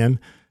 Nigerian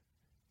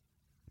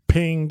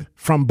pinged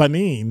from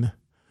Benin,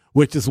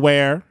 which is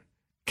where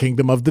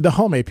Kingdom of the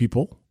Dahomey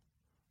people,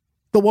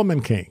 the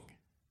woman king.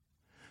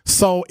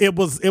 So it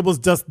was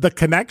just the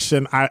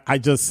connection. I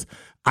just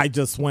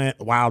went,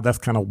 wow, that's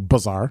kind of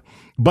bizarre.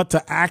 But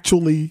to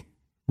actually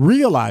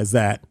realize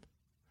that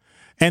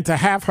and to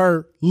have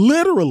her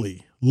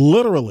literally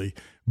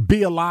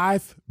be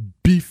alive,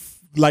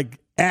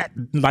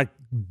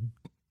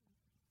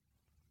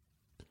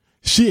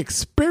 she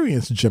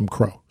experienced Jim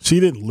Crow. She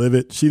didn't live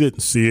it. She didn't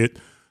see it.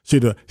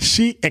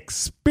 She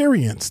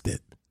experienced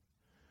it.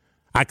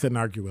 I couldn't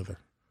argue with her.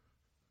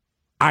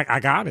 I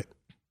got it.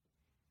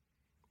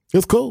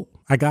 It's cool.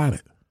 I got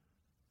it.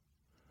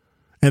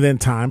 And then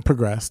time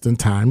progressed and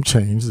time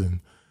changed.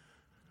 And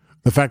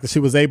the fact that she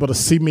was able to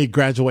see me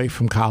graduate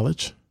from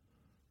college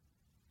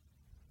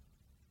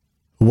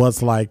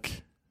was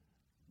like,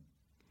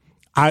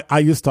 I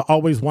used to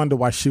always wonder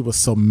why she was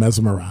so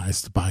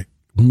mesmerized by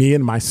me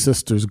and my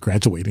sisters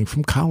graduating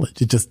from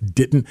college. It just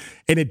didn't,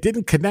 and it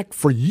didn't connect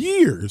for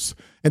years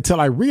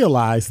until I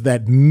realized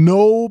that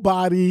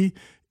nobody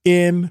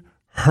in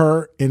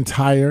her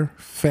entire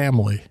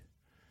family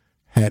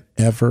had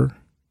ever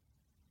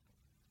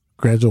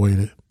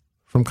graduated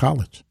from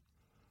college.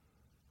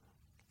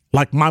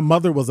 Like my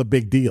mother was a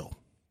big deal,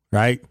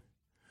 right?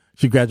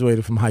 She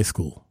graduated from high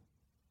school.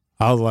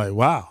 I was like,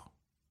 wow.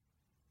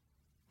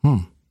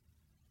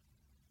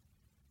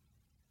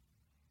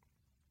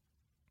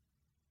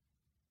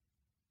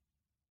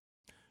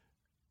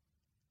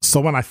 So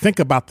when I think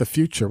about the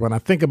future, when I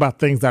think about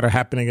things that are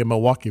happening in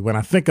Milwaukee, when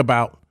I think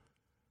about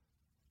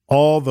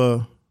all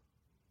the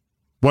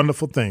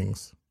wonderful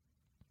things,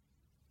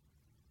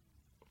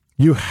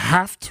 you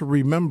have to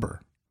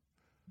remember,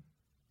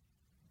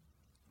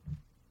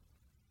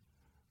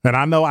 and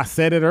I know I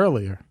said it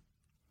earlier,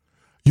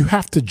 you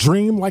have to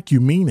dream like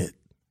you mean it.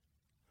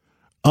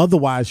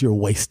 Otherwise, you're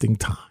wasting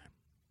time.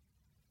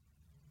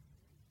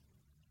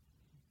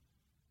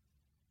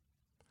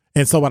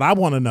 And so what I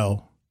want to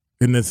know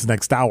in this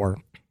next hour,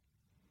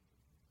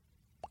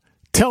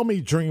 tell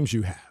me dreams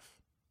you have.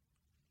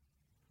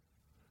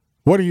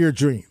 What are your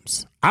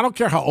dreams? I don't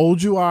care how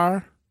old you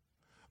are.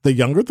 The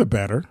younger, the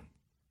better.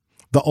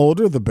 The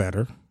older, the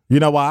better. You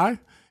know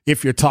why?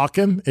 If you're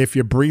talking, if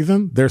you're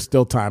breathing, there's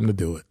still time to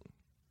do it.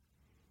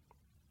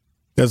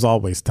 There's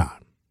always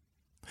time.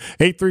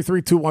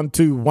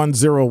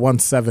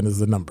 833-212-1017 is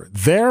the number.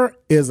 There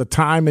is a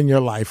time in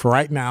your life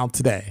right now,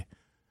 today,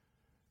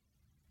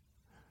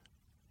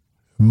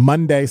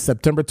 Monday,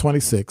 September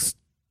 26,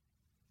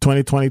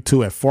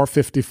 2022 at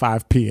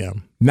 4:55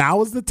 p.m.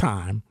 Now is the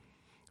time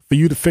for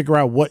you to figure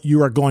out what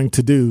you are going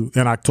to do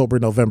in October,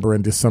 November,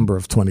 and December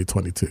of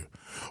 2022.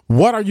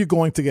 What are you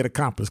going to get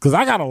accomplished? Because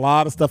I got a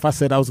lot of stuff I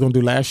said I was going to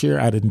do last year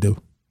I didn't do.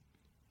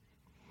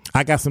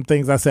 I got some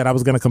things I said I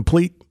was going to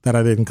complete that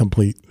I didn't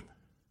complete.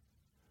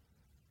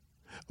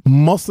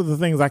 Most of the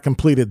things I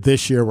completed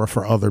this year were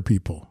for other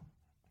people.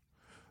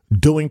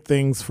 Doing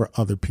things for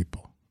other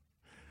people.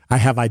 I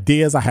have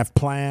ideas, I have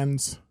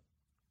plans,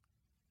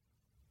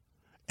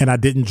 and I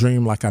didn't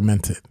dream like I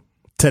meant it.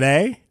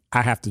 Today,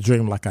 I have to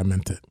dream like I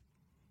meant it.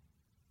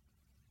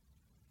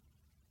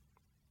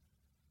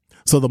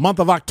 So the month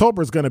of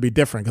October is going to be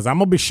different because I'm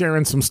going to be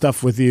sharing some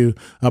stuff with you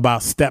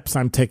about steps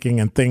I'm taking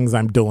and things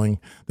I'm doing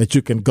that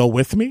you can go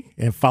with me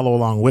and follow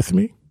along with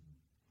me.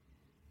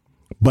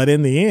 But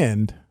in the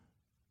end,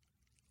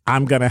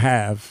 I'm going to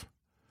have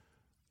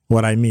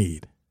what I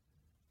need.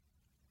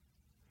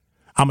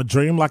 I'm going to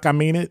dream like I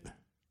mean it.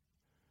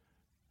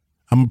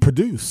 I'm going to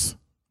produce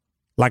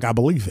like I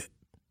believe it.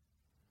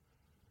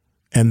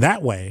 And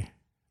that way,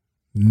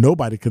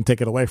 nobody can take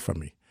it away from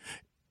me.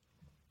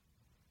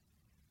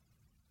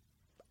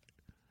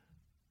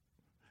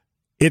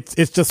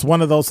 It's just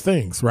one of those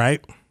things,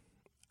 right?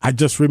 I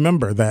just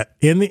remember that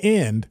in the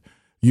end,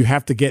 you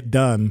have to get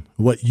done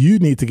what you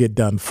need to get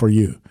done for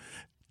you.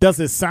 Does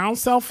it sound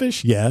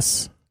selfish?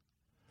 Yes.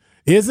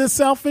 Is it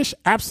selfish?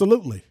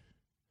 Absolutely.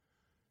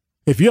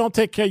 If you don't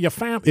take care of your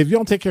family, if you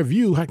don't take care of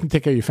you, how can you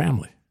take care of your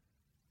family?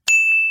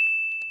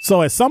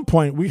 So at some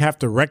point, we have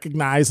to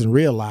recognize and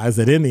realize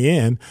that in the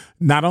end,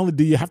 not only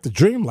do you have to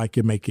dream like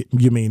you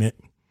mean it,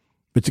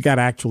 but you got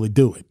to actually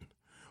do it.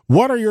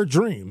 What are your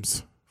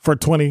dreams for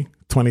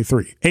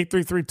 2023?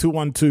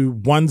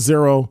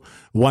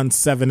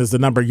 833-212-1017 is the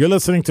number. You're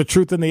listening to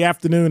Truth in the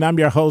Afternoon. I'm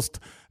your host,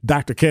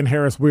 Dr. Ken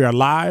Harris. We are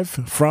live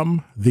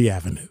from the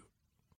Avenue.